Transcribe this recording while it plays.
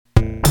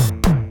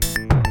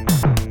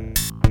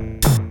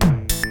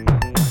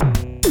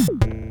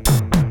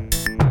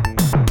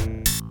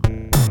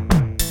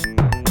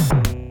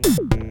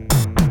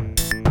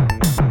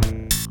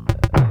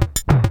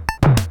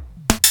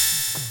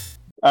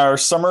our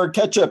summer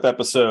catch-up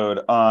episode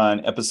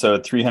on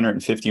episode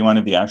 351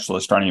 of the Actual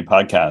Astronomy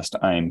Podcast.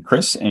 I'm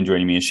Chris, and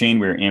joining me is Shane.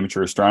 We're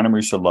amateur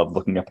astronomers who love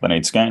looking up at the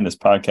night sky, and this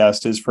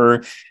podcast is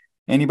for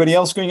anybody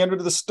else going under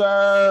the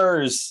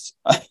stars.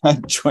 I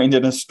joined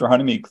an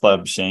astronomy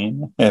club,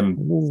 Shane.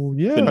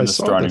 I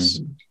saw this.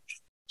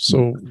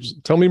 So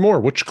tell me more.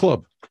 Which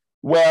club?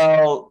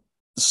 Well,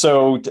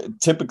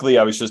 typically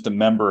I was just a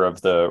member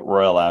of the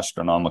Royal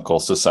Astronomical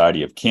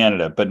Society of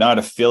Canada, but not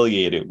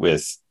affiliated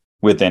with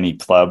any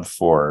club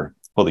for,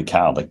 holy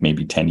cow, like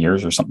maybe 10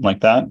 years or something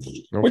like that,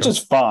 which is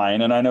fine.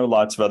 And I know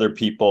lots of other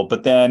people,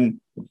 but then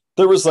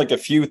there was like a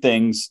few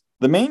things.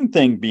 The main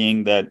thing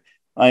being that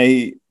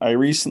I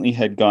recently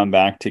had gone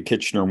back to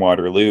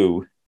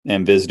Kitchener-Waterloo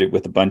and visited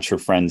with a bunch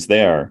of friends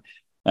there.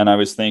 And I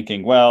was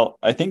thinking, well,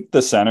 I think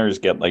the centers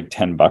get like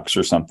 $10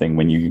 or something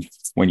when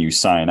you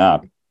sign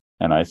up.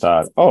 And I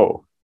thought,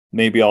 oh,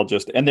 maybe I'll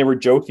just, and they were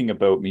joking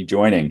about me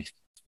joining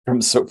from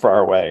so far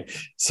away.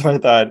 So I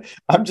thought,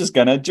 I'm just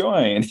going to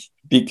join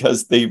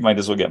because they might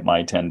as well get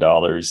my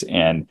 $10.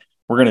 And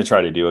we're going to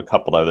try to do a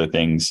couple other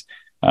things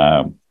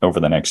over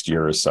the next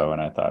year or so.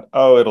 And I thought,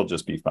 oh, it'll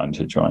just be fun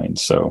to join.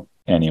 So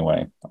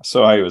anyway,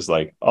 so I was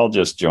like, I'll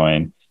just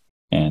join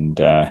and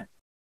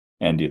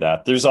do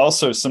that. There's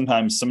also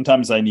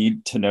sometimes I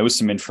need to know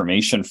some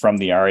information from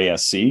the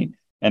RASC,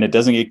 and it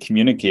doesn't get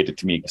communicated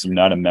to me because I'm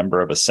not a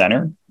member of a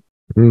center.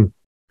 Mm.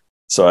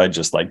 So I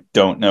just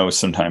don't know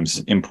sometimes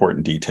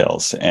important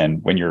details.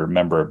 And when you're a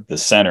member of the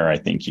center, I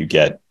think you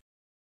get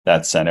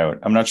that sent out.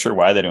 I'm not sure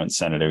why they don't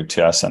send it out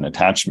to us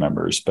unattached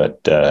members,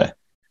 but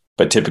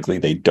typically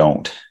they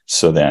don't.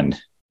 So then,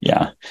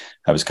 yeah,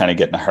 I was kind of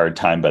getting a hard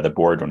time by the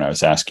board when I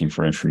was asking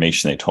for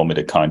information. They told me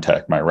to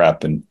contact my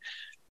rep, and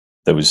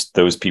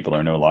those people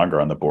are no longer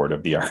on the board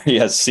of the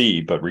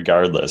RASC. But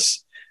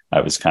regardless, I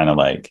was kind of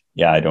like,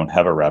 yeah, I don't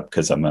have a rep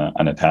because I'm an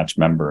unattached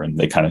member, and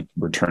they kind of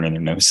were turning their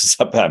noses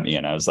up at me.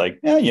 And I was like,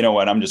 yeah, you know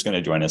what? I'm just going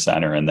to join a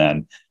center, and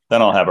then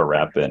I'll have a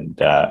rep.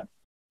 And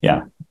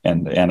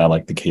and I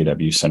like the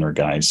KW Center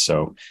guys,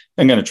 so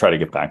I'm going to try to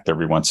get back there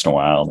every once in a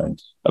while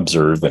and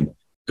observe and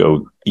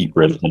go eat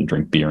griddle and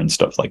drink beer and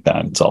stuff like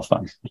that. It's all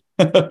fun.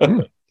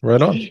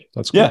 Right on.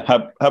 That's cool. Yeah.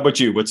 How about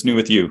you? What's new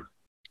with you?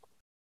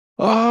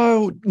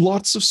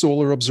 Lots of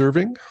solar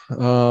observing.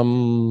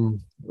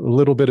 A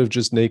little bit of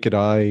just naked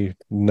eye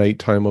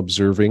nighttime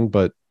observing,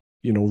 but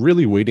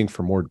really waiting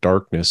for more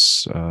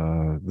darkness.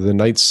 The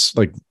nights,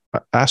 like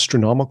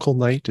astronomical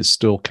night, is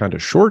still kind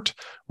of short,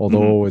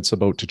 although it's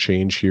about to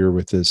change here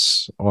with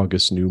this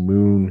August new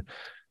moon.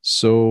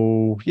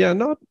 So yeah,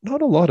 not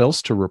a lot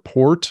else to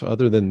report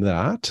other than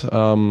that.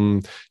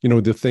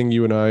 The thing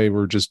you and I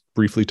were just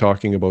briefly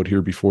talking about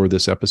here before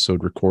this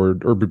episode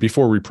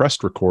before we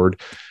pressed record,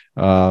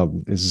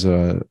 is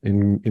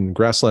in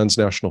Grasslands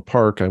National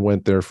Park. I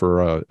went there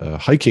for a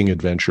hiking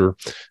adventure.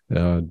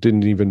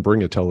 Didn't even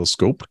bring a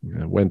telescope.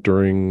 I went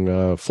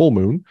during full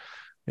moon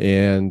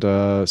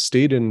and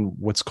stayed in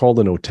what's called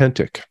an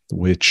authentic,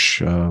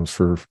 which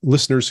for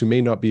listeners who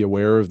may not be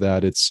aware of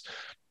that, it's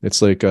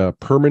like a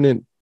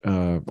permanent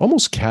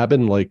almost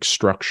cabin-like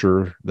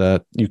structure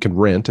that you can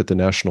rent at the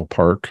national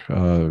park.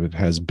 It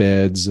has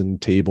beds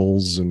and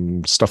tables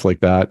and stuff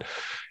like that.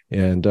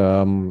 And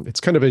it's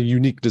kind of a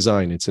unique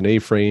design. It's an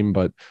A-frame,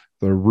 but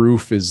the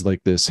roof is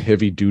like this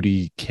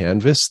heavy-duty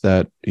canvas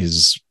that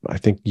is, I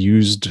think,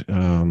 used.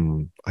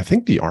 I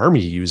think the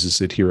Army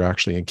uses it here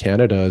actually in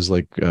Canada as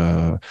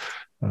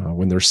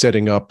when they're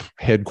setting up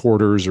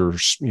headquarters or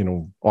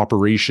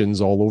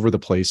operations all over the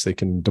place, they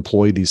can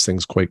deploy these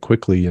things quite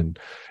quickly. And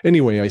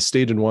anyway, I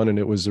stayed in one, and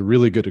it was a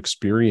really good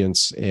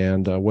experience.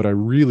 And what I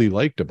really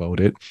liked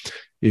about it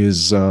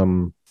is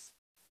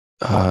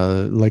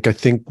I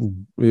think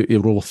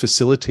it will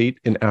facilitate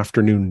an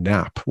afternoon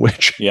nap,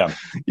 which,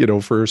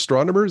 for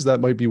astronomers, that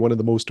might be one of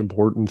the most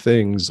important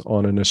things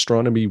on an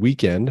astronomy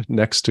weekend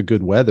next to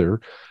good weather,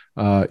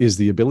 is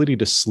the ability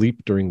to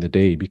sleep during the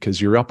day,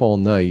 because you're up all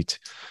night.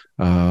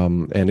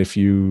 And if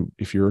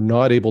you're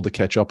not able to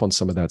catch up on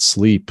some of that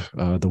sleep,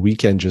 the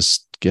weekend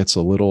just gets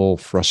a little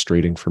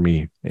frustrating for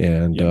me.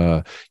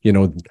 And,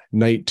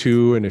 night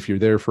 2, and if you're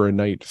there for a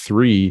night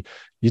 3,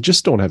 you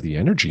just don't have the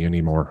energy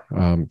anymore,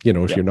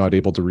 if you're not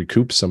able to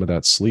recoup some of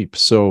that sleep.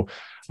 So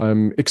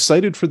I'm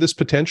excited for this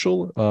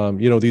potential.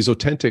 These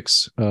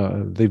authentics,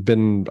 they've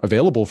been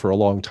available for a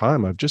long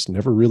time. I've just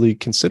never really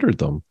considered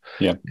them.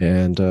 Yeah.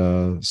 And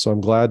so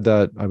I'm glad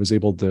that I was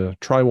able to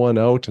try one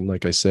out. And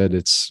like I said,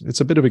 it's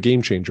a bit of a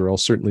game changer. I'll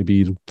certainly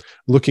be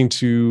looking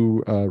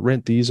to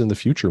rent these in the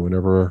future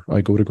whenever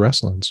I go to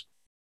Grasslands.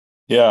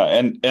 Yeah.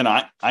 And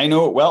I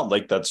know it well.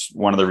 Like, that's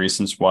one of the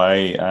reasons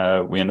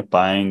why we end up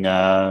buying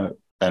a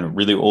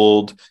really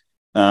old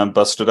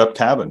busted up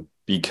cabin,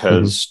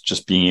 because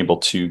just being able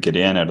to get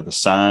in out of the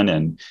sun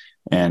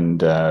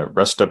and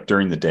rest up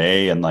during the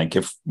day. And like,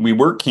 if we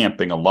were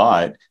camping a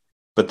lot,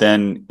 but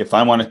then if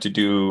I wanted to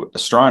do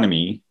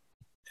astronomy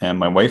and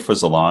my wife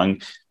was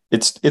along,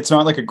 it's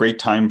not like a great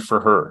time for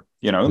her,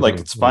 like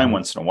it's fine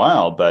once in a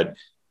while, but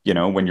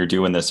when you're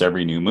doing this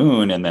every new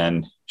moon, and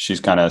then she's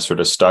kind of sort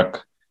of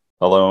stuck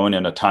alone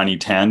in a tiny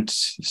tent,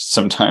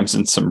 sometimes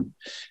in some,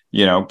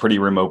 pretty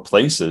remote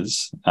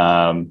places.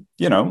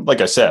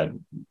 Like I said,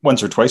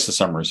 once or twice a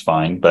summer is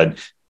fine, but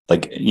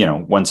like,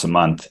 once a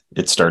month,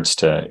 it starts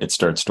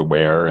to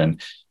wear,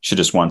 and she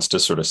just wants to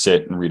sort of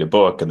sit and read a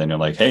book. And then you're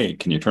like, hey,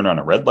 can you turn on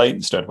a red light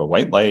instead of a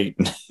white light?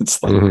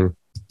 It's like,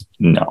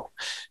 no,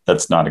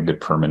 that's not a good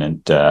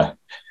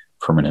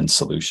permanent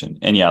solution.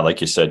 And yeah,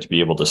 like you said, to be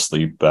able to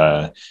sleep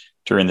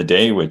during the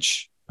day,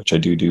 which I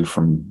do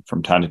from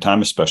time to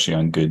time, especially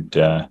on good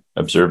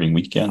observing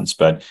weekends.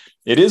 But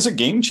it is a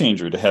game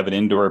changer to have an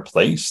indoor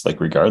place,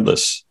 like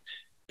regardless,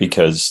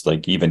 because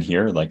like even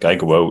here, like I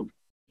go out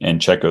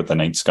and check out the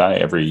night sky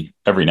every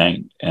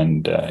night,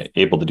 and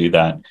able to do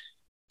that.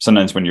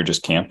 Sometimes when you're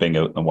just camping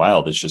out in the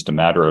wild, it's just a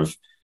matter of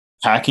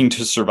packing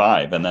to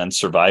survive and then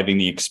surviving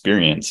the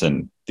experience,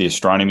 and the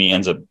astronomy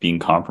ends up being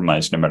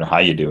compromised no matter how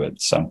you do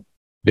it. So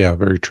yeah,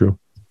 very true.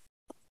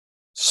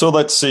 So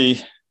let's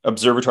see.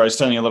 Observatory. I was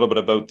telling you a little bit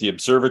about the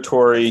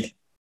observatory.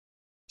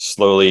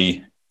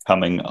 Slowly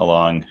coming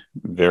along,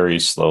 very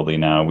slowly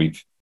now. We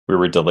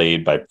were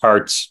delayed by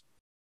parts.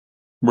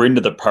 We're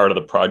into the part of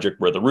the project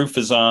where the roof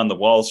is on, the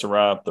walls are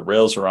up, the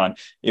rails are on.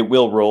 It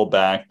will roll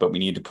back, but we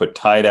need to put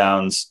tie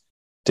downs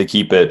to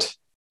keep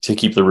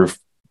the roof,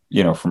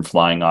 from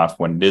flying off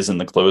when it is in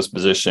the closed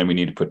position. We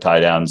need to put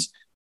tie downs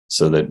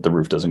so that the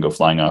roof doesn't go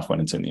flying off when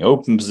it's in the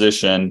open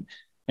position.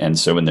 And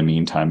so in the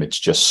meantime, it's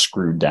just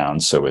screwed down.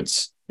 So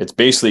it's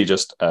basically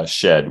just a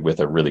shed with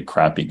a really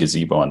crappy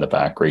gazebo on the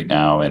back right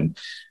now. And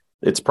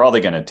it's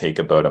probably going to take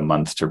about a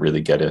month to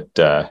really get it,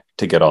 to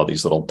get all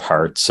these little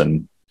parts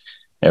and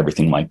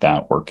everything like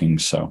that working.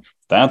 So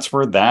that's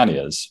where that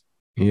is.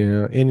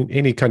 Yeah. In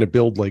any kind of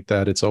build like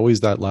that, it's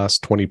always that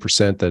last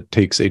 20% that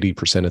takes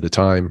 80% of the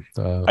time,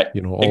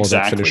 all of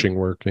that finishing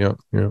work. Yeah.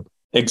 Yeah.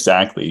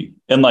 Exactly.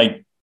 And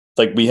like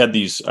we had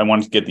these, I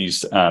wanted to get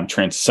these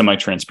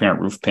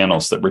semi-transparent roof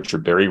panels that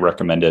Richard Berry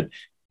recommended.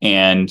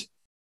 And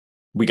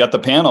we got the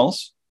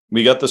panels,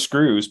 we got the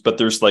screws, but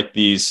there's like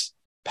these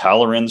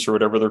palerins or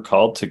whatever they're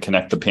called to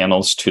connect the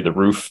panels to the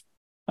roof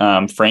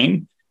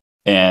frame,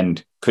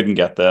 and couldn't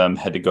get them,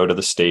 had to go to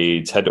the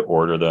States, had to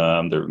order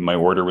them. My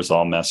order was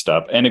all messed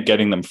up. Ended up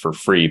getting them for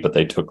free, but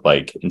they took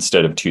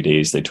instead of 2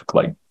 days, they took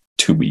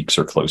 2 weeks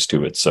or close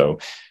to it. So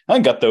I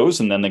got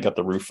those, and then they got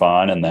the roof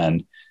on, and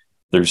then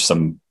there's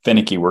some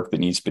finicky work that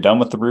needs to be done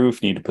with the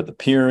roof. Need to put the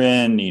pier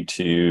in, need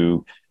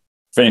to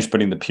finish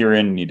putting the pier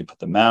in, need to put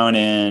the mount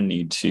in,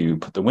 need to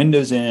put the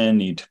windows in,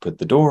 need to put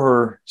the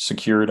door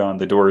secured on.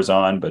 The door is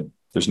on, but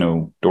there's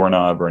no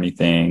doorknob or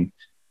anything.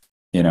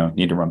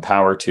 Need to run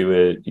power to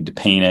it, need to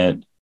paint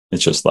it.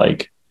 It's just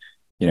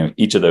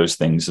each of those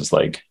things is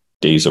like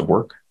days of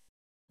work.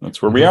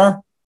 That's where we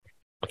are.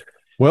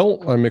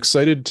 Well, I'm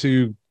excited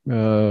to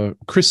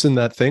christen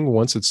that thing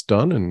once it's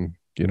done, and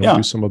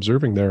do some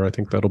observing there. I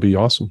think that'll be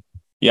awesome.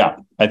 Yeah,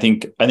 I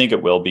think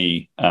it will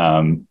be.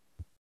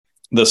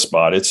 The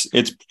spot,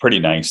 it's pretty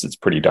nice. It's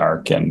pretty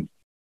dark, and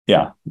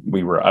yeah,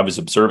 I was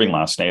observing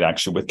last night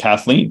actually with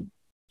Kathleen,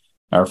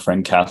 our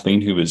friend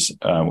Kathleen, who was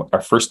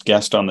our first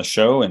guest on the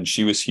show, and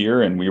she was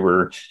here, and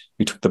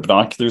we took the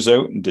binoculars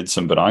out and did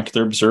some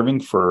binocular observing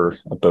for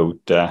about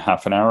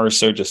half an hour or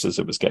so, just as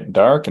it was getting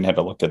dark, and had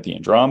to look at the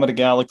Andromeda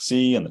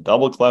galaxy and the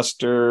double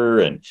cluster,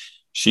 and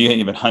she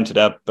even hunted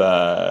up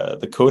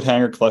the coat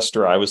hanger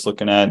cluster. I was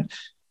looking at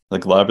the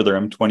globular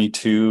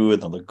M22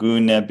 and the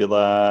Lagoon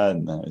Nebula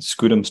and the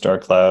Scutum star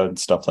cloud and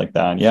stuff like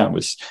that. And yeah, it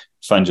was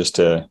fun just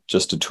to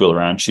tool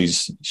around.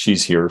 She's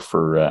here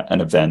for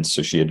an event,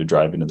 so she had to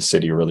drive into the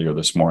city earlier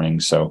this morning,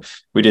 so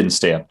we didn't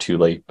stay up too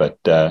late. But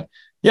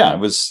yeah,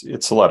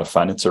 it's a lot of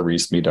fun. It's a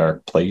reasonably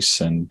dark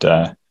place, and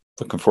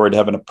looking forward to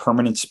having a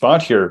permanent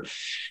spot here.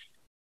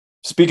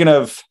 Speaking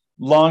of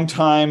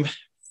longtime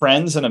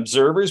friends and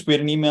observers, we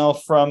had an email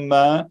from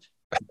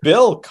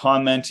Bill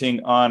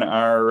commenting on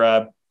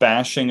our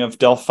bashing of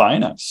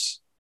Delphinus.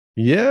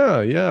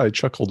 Yeah, I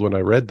chuckled when I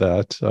read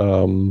that.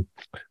 Do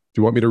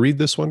you want me to read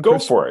this one,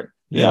 Chris? Go for it.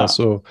 Yeah,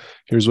 so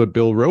here's what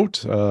Bill wrote.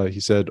 He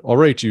said, "All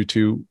right, you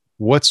two,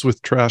 what's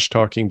with trash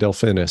talking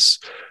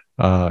Delphinus?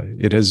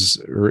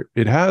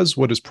 It has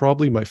what is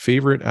probably my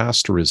favorite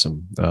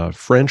asterism,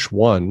 French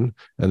 1,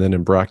 and then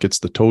in brackets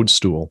the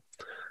toadstool.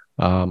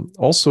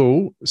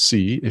 Also,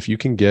 see if you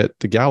can get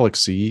the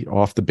galaxy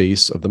off the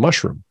base of the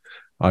mushroom.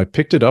 I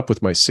picked it up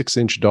with my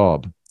 6-inch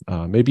daub.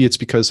 Maybe it's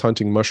because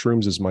hunting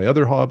mushrooms is my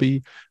other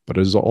hobby, but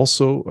it is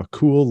also a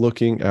cool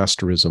looking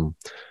asterism.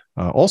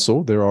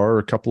 Also, there are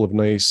a couple of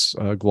nice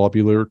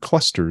globular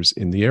clusters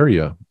in the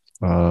area.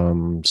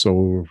 And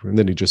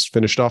then he just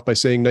finished off by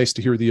saying, nice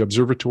to hear the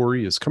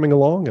observatory is coming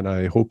along, and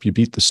I hope you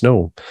beat the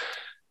snow.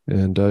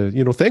 And,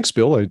 thanks,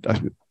 Bill. I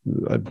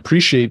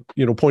appreciate,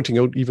 pointing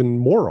out even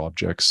more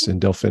objects in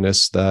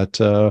Delphinus that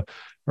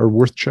are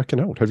worth checking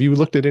out. Have you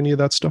looked at any of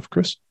that stuff,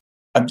 Chris?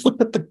 I've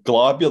looked at the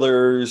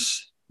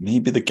globulars,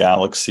 maybe the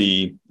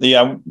galaxy.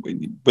 Yeah,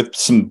 with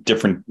some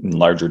different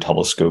larger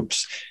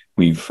telescopes.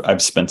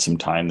 I've spent some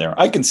time there.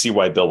 I can see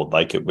why Bill would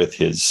like it with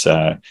his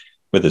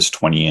with his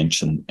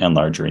 20-inch and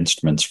larger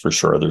instruments for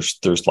sure.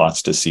 There's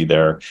lots to see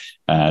there.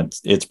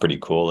 It's pretty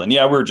cool. And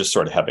yeah, we're just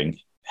sort of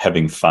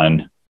having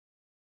fun.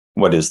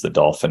 What is the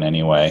dolphin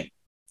anyway?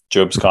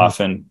 Job's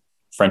coffin,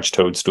 French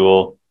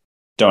toadstool.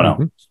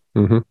 Don't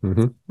know.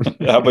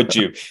 How about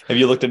you? Have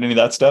you looked at any of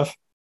that stuff?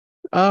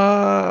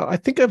 I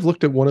think I've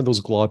looked at one of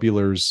those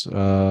globulars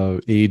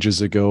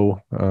ages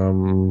ago.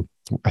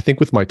 I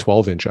think with my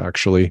 12-inch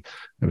actually.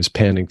 I was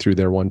panning through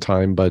there one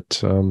time,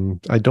 but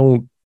I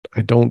don't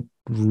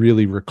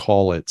really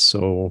recall it.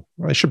 So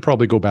I should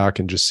probably go back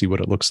and just see what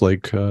it looks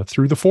like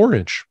through the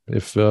 4-inch,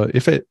 if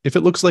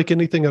it looks like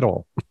anything at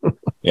all.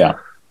 Yeah.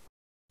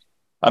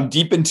 I'm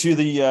deep into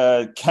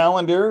the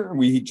calendar.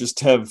 We just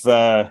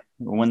have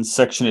one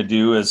section to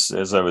do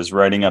as I was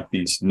writing up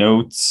these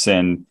notes,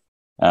 and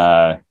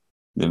they've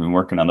been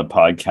working on the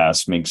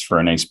podcast makes for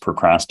a nice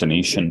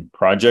procrastination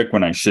project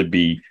when I should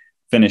be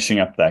finishing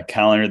up that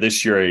calendar.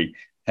 This year I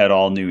had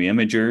all new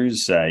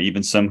imagers,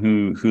 even some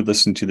who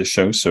listen to the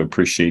show. So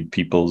appreciate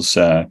people's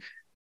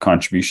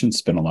contributions.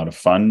 It's been a lot of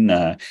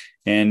fun.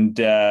 And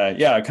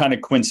kind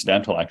of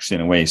coincidental actually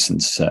in a way,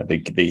 since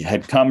they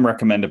had come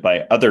recommended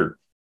by other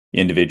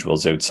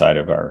individuals outside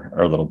of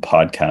our little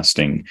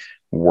podcasting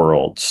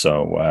world.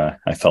 So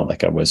I felt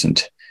like I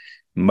wasn't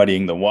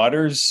muddying the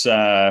waters.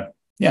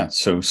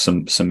 So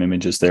some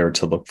images there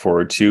to look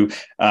forward to.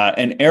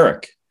 And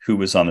Eric, who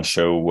was on the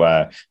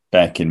show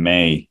back in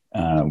May,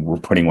 we're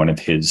putting one of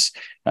his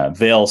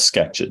veil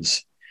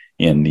sketches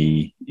in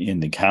the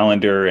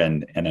calendar,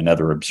 and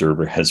another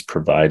observer has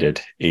provided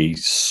a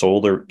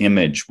solar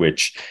image,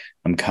 which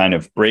I'm kind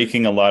of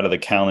breaking a lot of the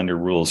calendar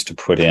rules to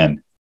put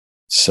in.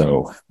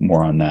 So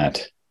more on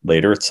that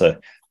later. It's a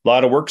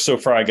lot of work so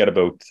far. I got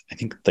about, I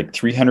think, like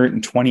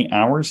 320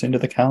 hours into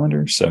the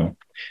calendar. So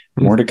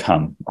more to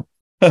come.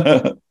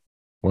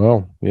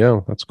 Well, yeah,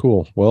 that's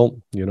cool.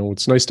 Well,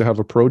 it's nice to have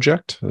a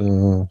project,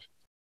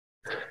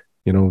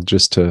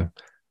 just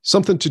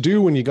something to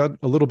do when you got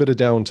a little bit of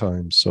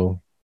downtime. So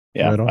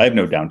yeah, right, I have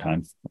no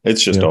downtime.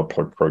 It's just all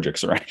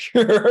projects around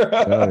here.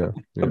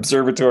 Yeah.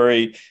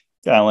 Observatory,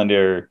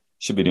 calendar,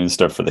 should be doing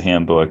stuff for the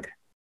handbook.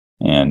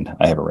 And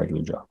I have a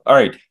regular job. All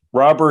right.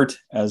 Robert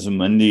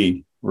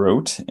Azumundi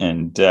wrote,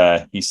 and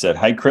he said,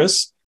 "Hi,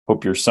 Chris.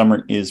 Hope your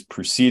summer is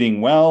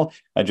proceeding well.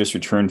 I just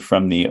returned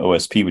from the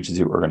OSP, which is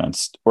the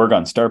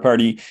Oregon Star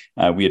Party.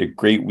 We had a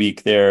great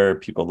week there.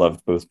 People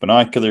loved both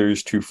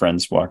binoculars. Two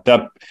friends walked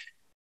up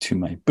to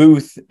my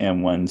booth,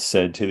 and one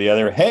said to the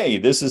other, 'Hey,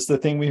 this is the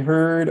thing we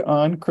heard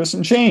on Chris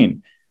and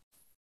Shane.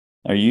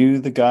 Are you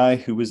the guy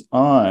who was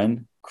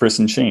on Chris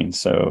and Shane?'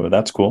 So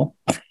that's cool."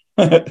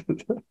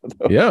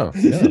 yeah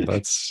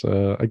that's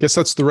I guess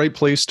that's the right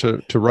place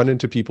to run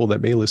into people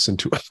that may listen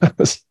to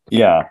us.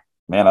 Yeah,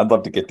 man, I'd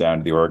love to get down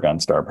to the Oregon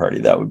Star Party.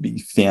 That would be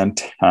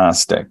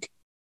fantastic.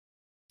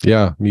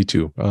 Yeah, me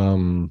too.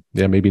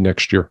 Maybe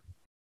next year.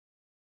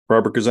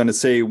 Robert goes on to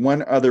say,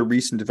 one other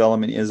recent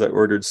development is I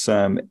ordered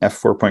some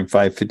f4.5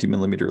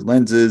 50mm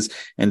lenses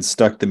and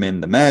stuck them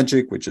in the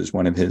Magic, which is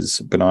one of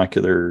his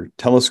binocular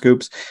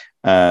telescopes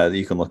that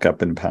you can look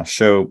up in a past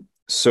show.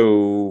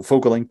 So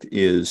focal length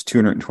is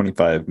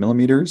 225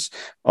 millimeters.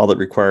 All it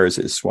requires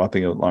is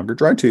swapping out longer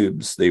dry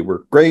tubes. They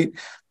work great.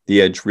 The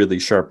edge really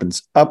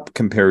sharpens up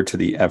compared to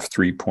the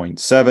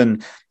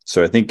f3.7.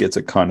 So I think it's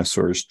a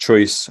connoisseur's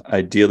choice.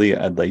 Ideally,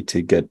 I'd like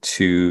to get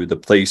to the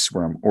place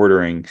where I'm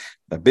ordering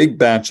a big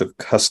batch of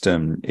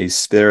custom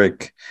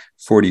aspheric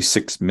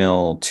 46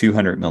 mil,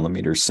 200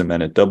 millimeter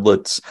cemented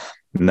doublets.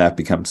 And that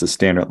becomes the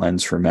standard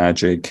lens for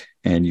Magic.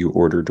 And you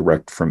order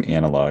direct from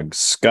Analog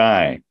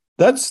Sky.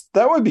 That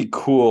would be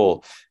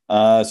cool.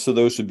 So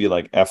those would be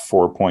like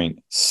f4 point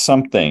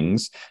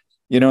somethings.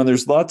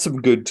 There's lots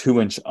of good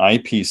 2-inch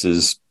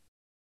eyepieces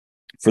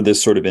for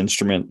this sort of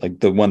instrument. Like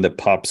the one that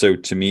pops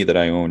out to me that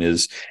I own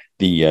is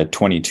the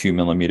 22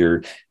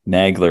 millimeter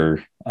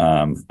Nagler.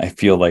 I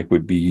feel like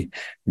would be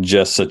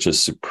just such a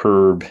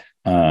superb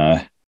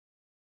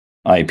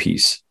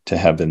eyepiece to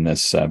have in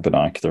this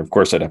binocular. Of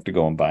course, I'd have to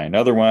go and buy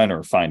another one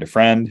or find a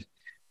friend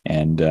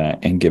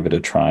and give it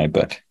a try.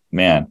 But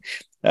man,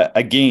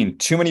 again,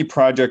 too many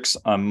projects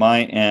on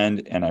my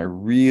end, and I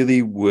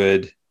really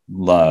would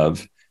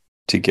love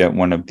to get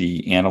one of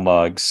the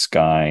Analog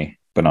Sky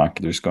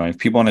binoculars going. If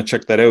people want to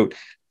check that out,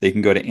 they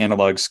can go to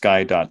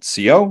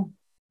analogsky.co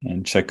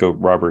and check out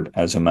Robert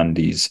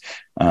Azumundi's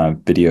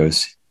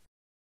videos.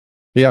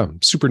 Yeah,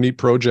 super neat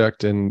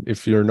project. And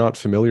if you're not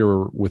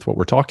familiar with what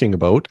we're talking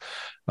about,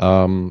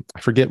 I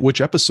forget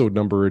which episode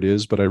number it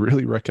is, but I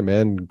really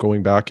recommend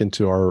going back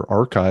into our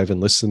archive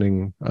and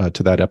listening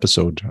to that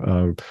episode.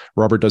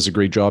 Robert does a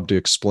great job to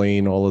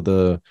explain all of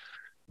the,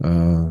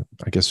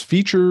 I guess,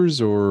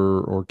 features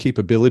or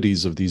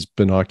capabilities of these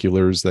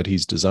binoculars that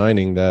he's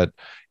designing that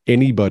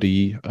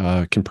anybody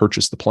can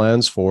purchase the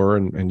plans for.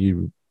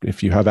 And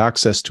if you have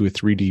access to a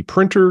 3D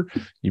printer,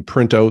 you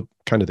print out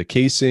kind of the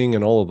casing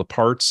and all of the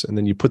parts, and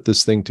then you put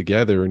this thing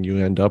together and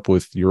you end up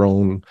with your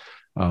own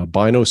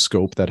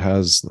binoscope that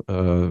has,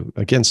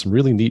 again, some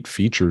really neat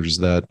features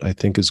that I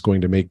think is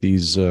going to make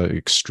these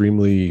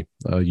extremely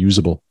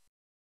usable.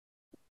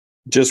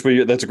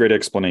 That's a great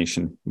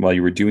explanation. While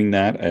you were doing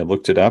that, I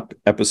looked it up.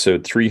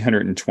 Episode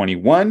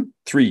 321,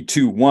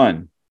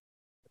 321.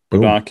 Boom.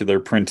 Binocular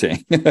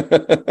printing.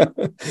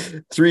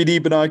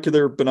 3D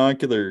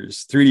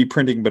binoculars, 3D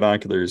printing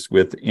binoculars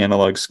with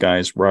Analog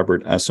Sky's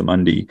Robert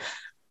Asamundi.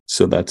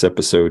 So that's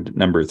episode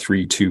number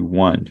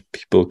 321.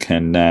 People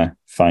can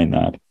find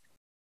that.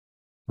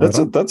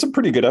 That's a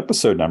pretty good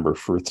episode number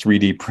for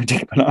 3D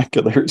printing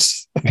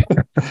binoculars.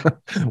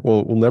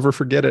 Well, we'll never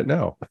forget it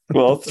now.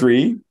 Well,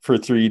 3 for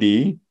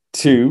 3D,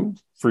 2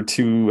 for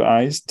 2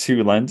 eyes,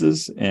 2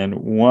 lenses, and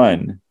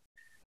 1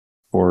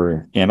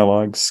 for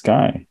Analog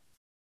Sky.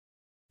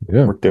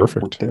 Yeah,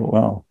 perfect.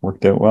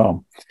 Worked out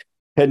well.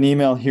 Had an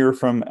email here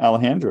from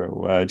Alejandro.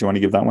 Do you want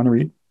to give that one a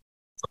read?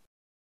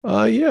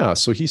 Yeah.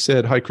 So he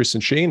said, "Hi, Chris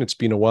and Shane. It's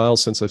been a while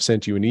since I've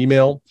sent you an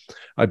email.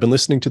 I've been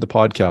listening to the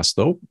podcast,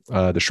 though.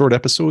 The short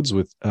episodes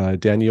with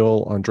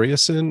Daniel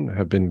Andreasen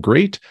have been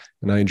great,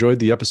 and I enjoyed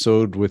the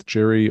episode with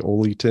Jerry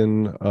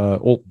Oltian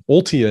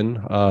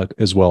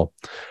as well.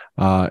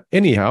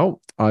 Anyhow,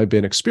 I've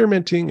been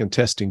experimenting and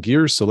testing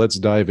gears, so let's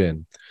dive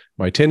in.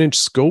 My 10-inch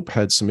scope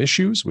had some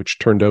issues, which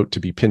turned out to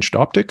be pinched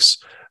optics.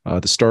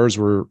 The stars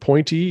were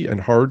pointy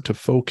and hard to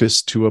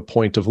focus to a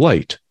point of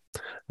light.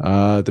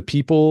 The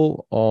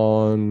people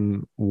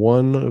on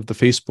one of the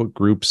Facebook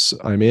groups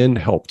I'm in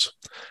helped.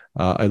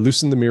 I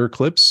loosened the mirror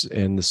clips,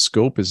 and the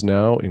scope is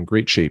now in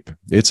great shape.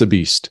 It's a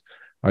beast.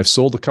 I've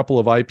sold a couple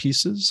of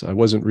eyepieces I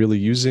wasn't really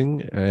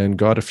using and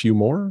got a few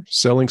more,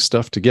 selling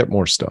stuff to get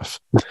more stuff.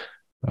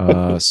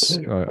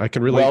 I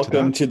can relate.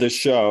 Welcome to the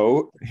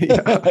show.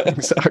 Yeah,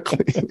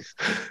 exactly.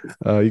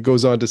 He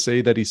goes on to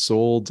say that he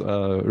sold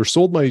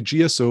my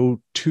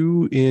GSO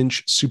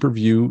 2-inch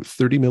SuperView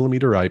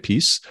 30mm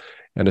eyepiece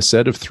and a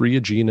set of 3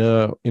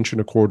 Agena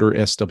 1.25"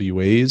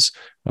 SWAs.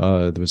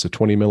 There was a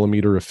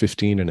 20mm, a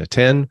 15, and a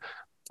 10.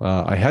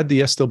 I had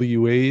the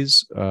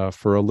SWAs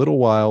for a little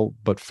while,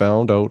 but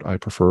found out I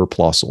prefer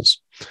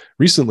Plossels.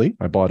 Recently,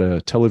 I bought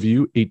a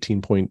Teleview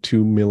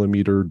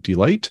 18.2mm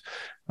Delight.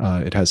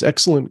 It has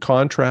excellent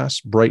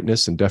contrast,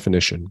 brightness, and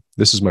definition.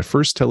 This is my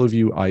first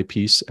Teleview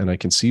eyepiece, and I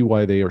can see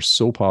why they are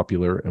so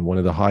popular and one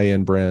of the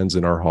high-end brands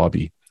in our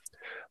hobby.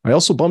 I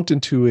also bumped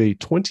into a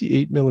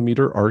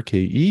 28mm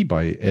RKE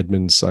by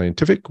Edmund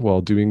Scientific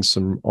while doing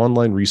some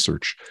online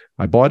research.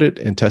 I bought it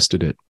and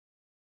tested it.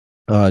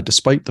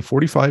 Despite the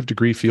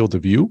 45-degree field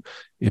of view,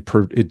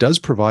 it does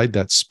provide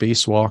that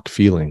spacewalk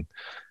feeling.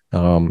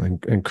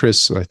 And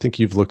Chris, I think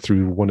you've looked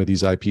through one of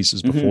these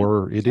eyepieces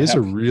before. Mm-hmm. It is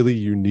a really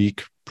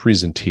unique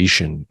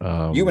presentation.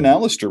 You and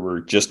Alistair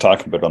were just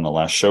talking about it on the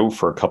last show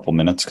for a couple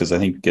minutes, because I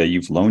think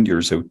you've loaned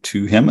yours out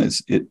to him.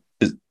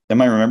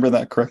 Am I remember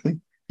that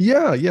correctly?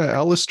 Yeah.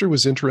 Alistair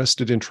was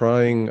interested in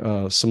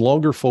trying some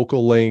longer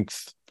focal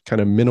length,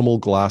 kind of minimal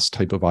glass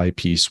type of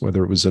eyepiece,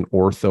 whether it was an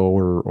ortho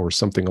or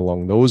something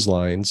along those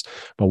lines.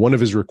 But one of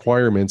his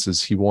requirements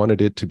is he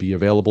wanted it to be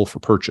available for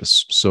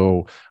purchase.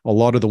 So a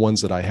lot of the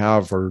ones that I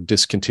have are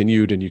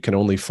discontinued and you can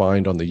only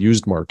find on the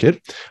used market,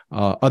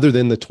 other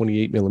than the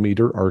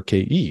 28mm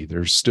RKE.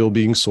 They're still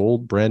being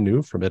sold brand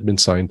new from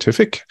Edmund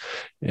Scientific.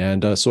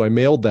 And so I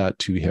mailed that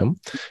to him.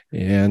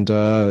 And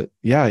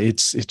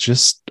it's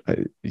just,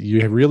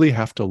 you really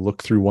have to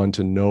look through one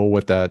to know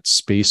what that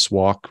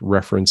spacewalk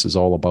reference is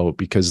all about,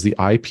 because the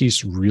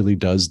eyepiece really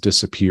does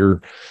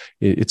disappear.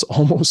 It's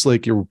almost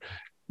like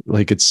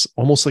it's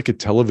almost like a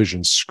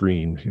television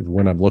screen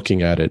when I'm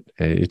looking at it.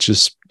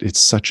 It's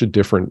such a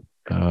different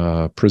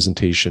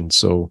presentation.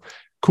 So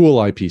cool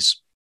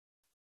eyepiece.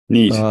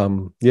 Neat.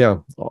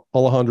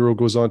 Alejandro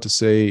goes on to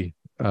say,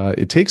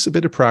 it takes a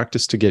bit of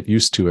practice to get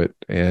used to it.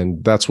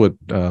 And that's what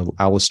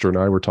Alistair and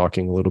I were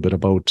talking a little bit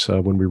about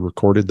when we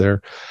recorded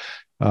there.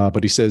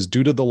 But he says,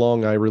 due to the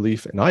long eye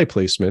relief and eye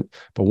placement,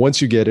 but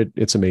once you get it,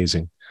 it's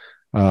amazing.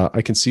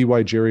 I can see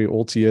why Jerry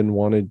Oltian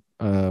wanted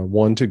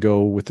one to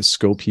go with the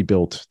scope he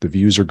built. The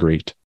views are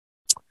great.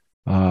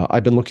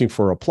 I've been looking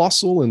for a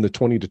Plossel in the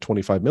 20 to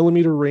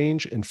 25mm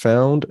range and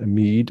found a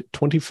Meade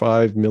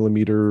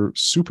 25mm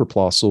Super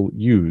Plossel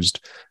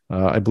used.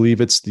 I believe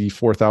it's the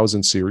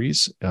 4000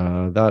 series.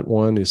 That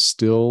one is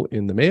still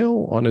in the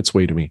mail, on its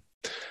way to me.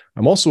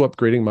 I'm also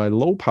upgrading my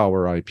low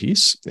power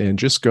eyepiece and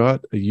just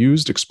got a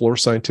used Explore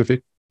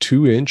Scientific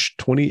 2-inch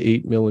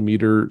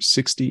 28mm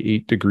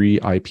 68-degree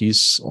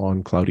eyepiece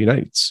on cloudy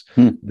nights.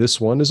 This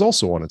one is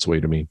also on its way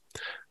to me.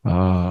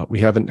 We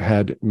haven't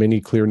had many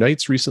clear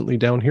nights recently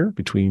down here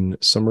between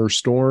summer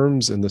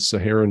storms and the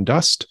Saharan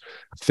dust.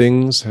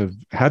 Things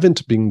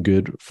haven't been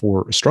good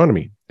for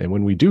astronomy. And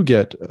when we do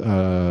get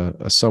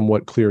a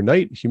somewhat clear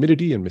night,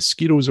 humidity and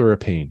mosquitoes are a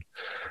pain.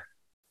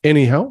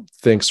 Anyhow,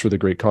 thanks for the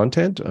great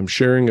content. I'm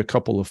sharing a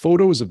couple of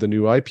photos of the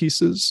new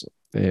eyepieces,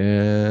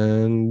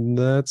 and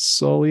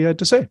that's all he had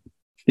to say.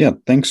 Yeah,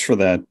 thanks for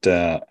that,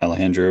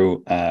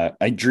 Alejandro.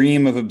 I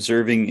dream of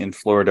observing in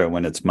Florida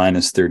when it's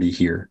minus 30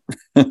 here.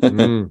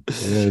 Yeah,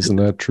 isn't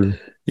that true?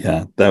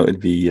 Yeah, that would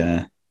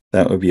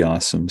be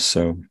awesome.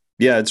 So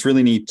yeah, it's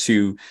really neat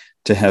to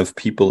to have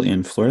people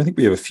in Florida. I think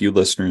we have a few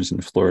listeners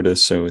in Florida,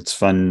 so it's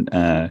fun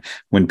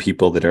when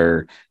people that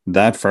are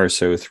that far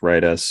south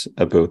write us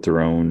about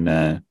their own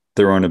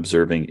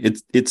observing.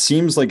 It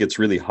seems like it's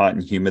really hot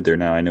and humid there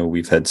now. I know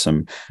we've had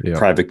some Yeah.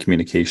 private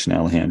communication,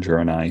 Alejandro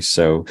and I.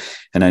 So,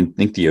 and I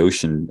think the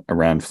ocean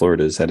around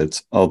Florida is at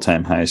its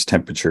all-time highest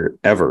temperature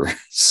ever.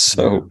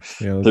 So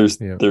Yeah.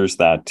 Yeah. there's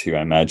that too.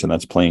 I imagine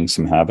that's playing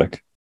some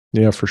havoc.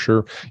 Yeah, for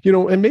sure.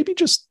 And maybe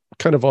just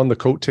kind of on the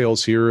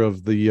coattails here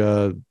of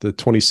the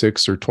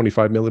 26 or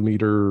 25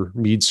 millimeter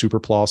Meade Super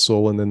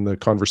Plossel, and then the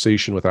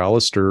conversation with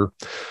Alistair.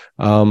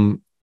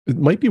 It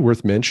might be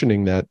worth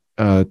mentioning that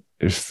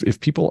if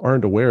people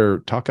aren't aware,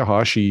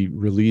 Takahashi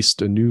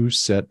released a new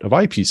set of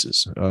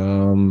eyepieces.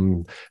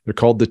 They're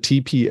called the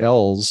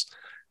TPLs,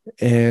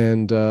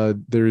 and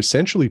they're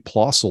essentially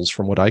Plossels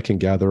from what I can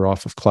gather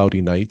off of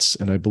Cloudy Nights.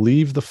 And I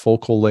believe the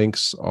focal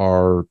lengths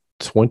are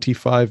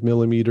 25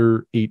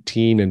 millimeter,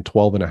 18, and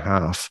 12 and a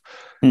half.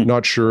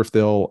 Not sure if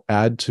they'll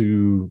add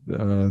to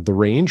the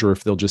range or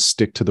if they'll just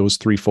stick to those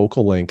three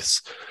focal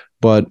lengths.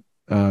 But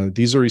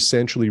these are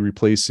essentially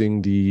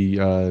replacing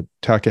the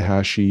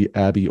Takahashi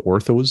Abbey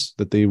orthos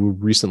that they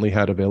recently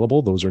had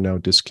available. Those are now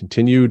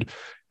discontinued.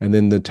 And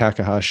then the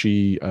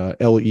Takahashi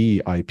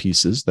LE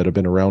eyepieces that have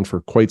been around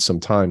for quite some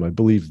time, I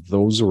believe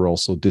those are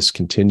also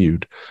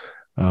discontinued.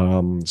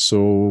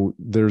 So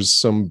there's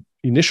some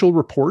initial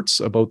reports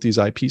about these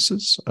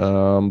eyepieces,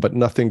 but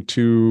nothing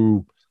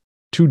too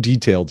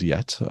detailed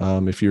yet.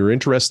 If you're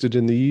interested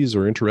in these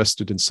or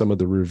interested in some of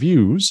the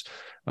reviews,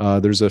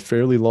 there's a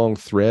fairly long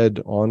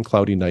thread on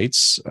Cloudy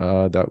Nights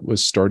that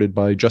was started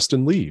by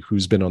Justin Lee,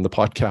 who's been on the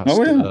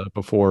podcast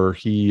before.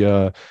 He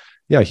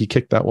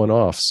kicked that one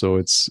off. So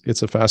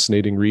it's a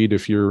fascinating read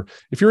if you're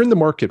in the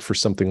market for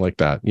something like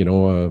that.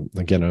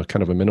 Again, a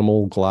kind of a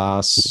minimal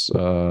glass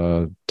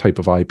type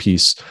of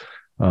eyepiece.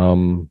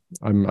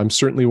 I'm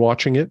certainly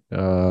watching it.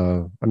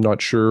 I'm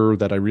not sure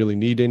that I really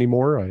need any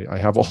more. I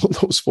have all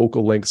those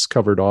focal lengths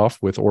covered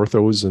off with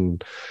orthos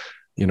and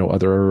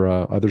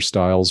other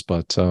styles,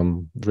 but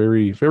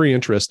very, very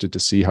interested to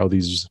see how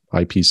these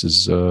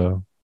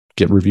eyepieces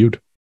get reviewed.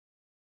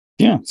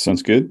 Yeah,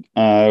 sounds good.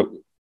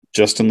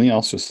 Justin Lee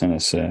also sent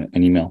us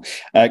an email.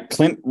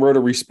 Clint wrote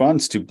a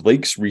response to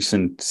Blake's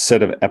recent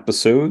set of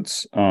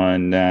episodes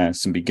on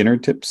some beginner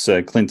tips.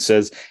 Clint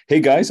says,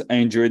 "Hey guys, I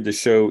enjoyed the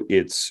show.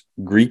 It's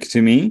Greek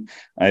to me.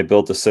 I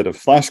built a set of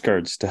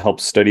flashcards to help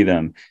study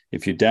them.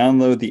 If you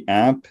download the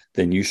app,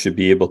 then you should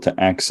be able to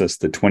access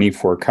the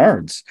 24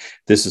 cards.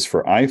 This is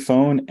for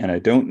iPhone, and I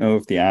don't know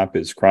if the app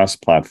is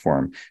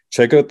cross-platform.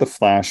 Check out the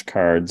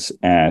flashcards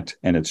and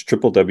it's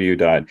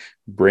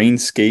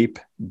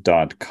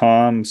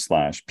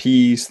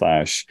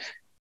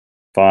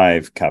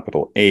www.brainscape.com/P/5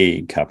 capital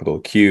A capital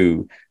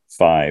Q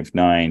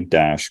 59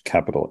 dash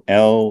capital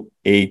L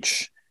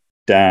H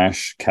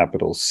dash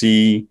capital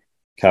C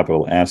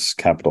capital S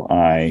capital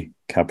I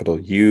capital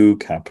U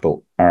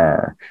capital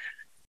R."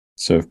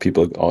 So if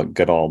people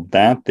get all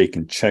that, they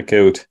can check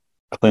out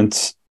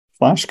Clint's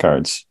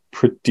flashcards.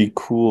 Pretty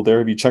cool there.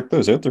 Have you checked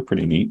those out? They're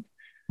pretty neat.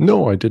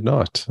 No, I did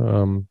not.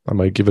 I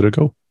might give it a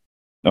go.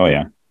 Oh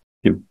yeah,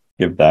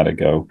 give that a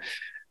go.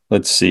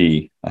 Let's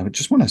see. I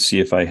just want to see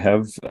if I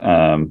have.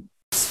 I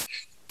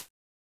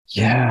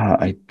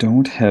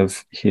don't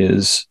have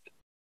his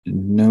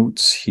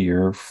notes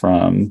here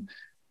from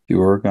the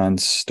Oregon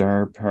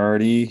Star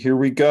Party. Here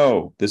we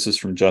go. This is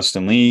from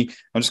Justin Lee.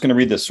 I'm just going to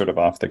read this sort of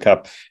off the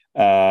cup.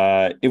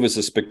 It was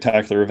a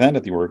spectacular event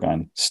at the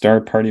Oregon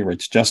Star Party,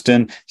 writes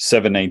Justin.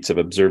 7 nights of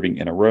observing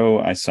in a row.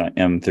 I saw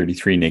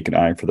M33 naked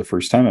eye for the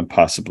first time and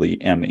possibly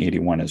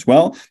M81 as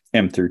well.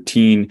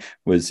 M13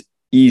 was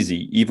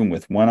easy, even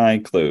with one eye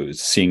closed.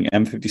 Seeing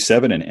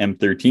M57 and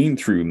M13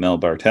 through Mel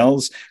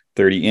Bartel's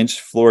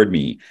 30-inch floored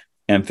me.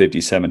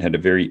 M57 had a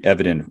very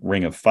evident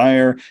ring of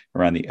fire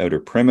around the outer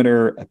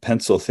perimeter, a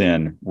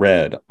pencil-thin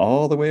red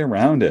all the way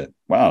around it.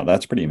 Wow,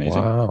 that's pretty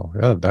amazing. Wow,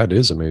 yeah, that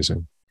is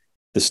amazing.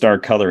 The star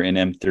color in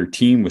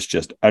M13 was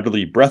just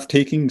utterly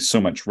breathtaking,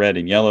 so much red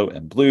and yellow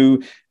and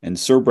blue, and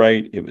so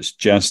bright it was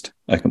just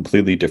a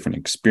completely different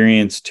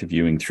experience to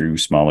viewing through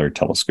smaller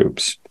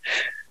telescopes.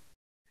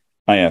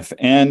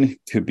 IFN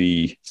could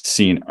be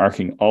seen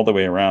arcing all the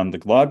way around the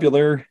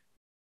globular.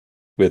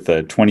 With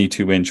a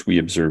 22-inch, we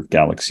observed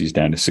galaxies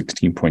down to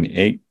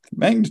 16.8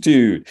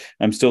 magnitude.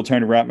 I'm still trying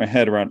to wrap my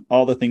head around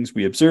all the things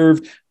we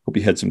observed. Hope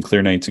he had some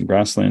clear nights and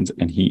grasslands,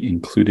 and he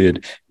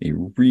included a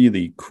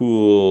really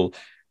cool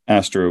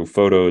astro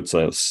photo. It's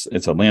a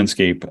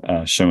landscape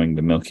showing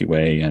the Milky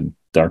Way and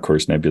Dark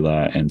Horse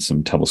Nebula and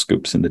some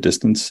telescopes in the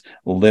distance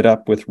lit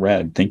up with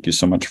red. Thank you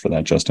so much for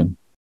that, Justin.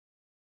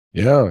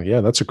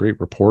 Yeah, that's a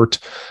great report.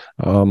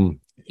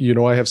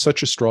 I have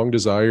such a strong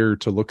desire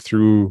to look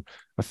through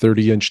a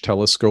 30-inch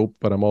telescope,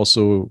 but I'm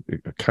also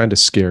kind of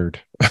scared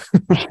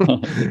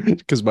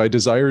because my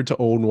desire to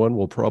own one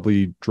will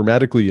probably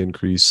dramatically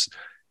increase.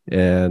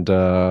 And,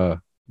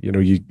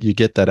 you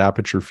get that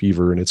aperture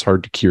fever and it's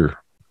hard to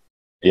cure.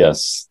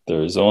 Yes,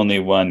 there's only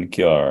one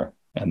cure.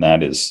 and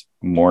that is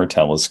more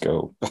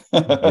telescope.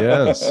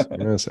 Yes.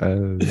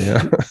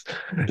 Yeah.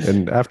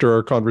 And after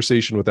our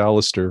conversation with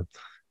Alistair,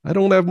 I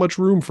don't have much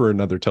room for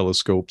another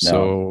telescope,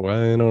 so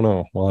I don't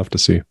know. We'll have to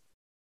see.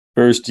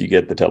 First, you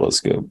get the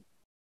telescope,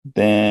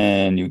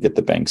 then you get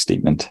the bank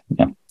statement.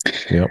 Yeah.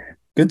 Yep.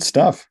 Good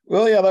stuff.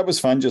 Well, yeah, that was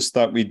fun. Just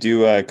thought we'd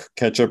do a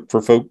catch up for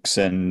folks,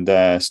 and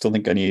still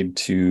think I need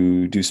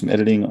to do some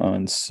editing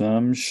on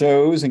some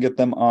shows and get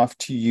them off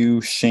to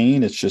you,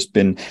 Shane. It's just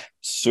been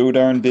so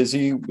darn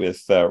busy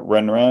with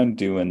running around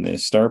doing the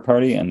star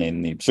party and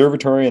then the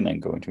observatory and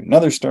then going to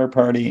another star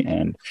party.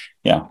 And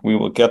yeah, we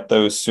will get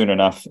those soon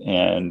enough.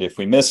 And if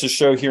we miss a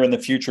show here in the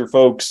future,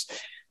 folks,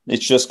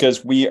 it's just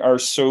because we are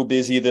so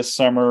busy this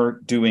summer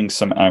doing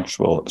some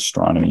actual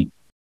astronomy.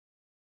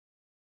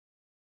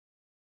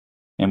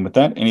 And with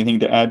that, anything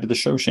to add to the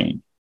show,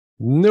 Shane?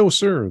 No,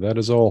 sir. That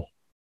is all.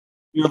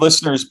 Your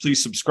listeners,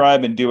 please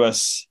subscribe and do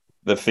us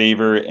the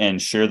favor and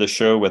share the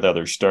show with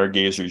other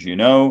stargazers you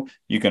know.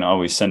 You can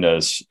always send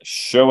us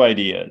show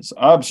ideas,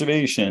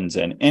 observations,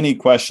 and any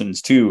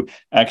questions to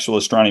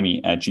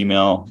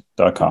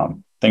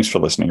actualastronomy@gmail.com. Thanks for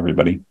listening,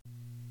 everybody.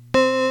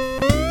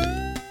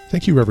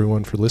 Thank you,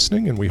 everyone, for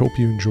listening, and we hope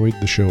you enjoyed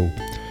the show.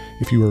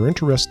 If you are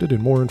interested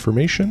in more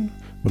information,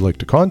 would like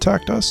to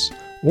contact us,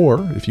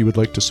 or if you would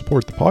like to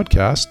support the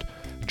podcast,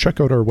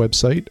 check out our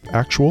website,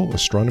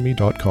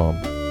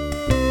 actualastronomy.com.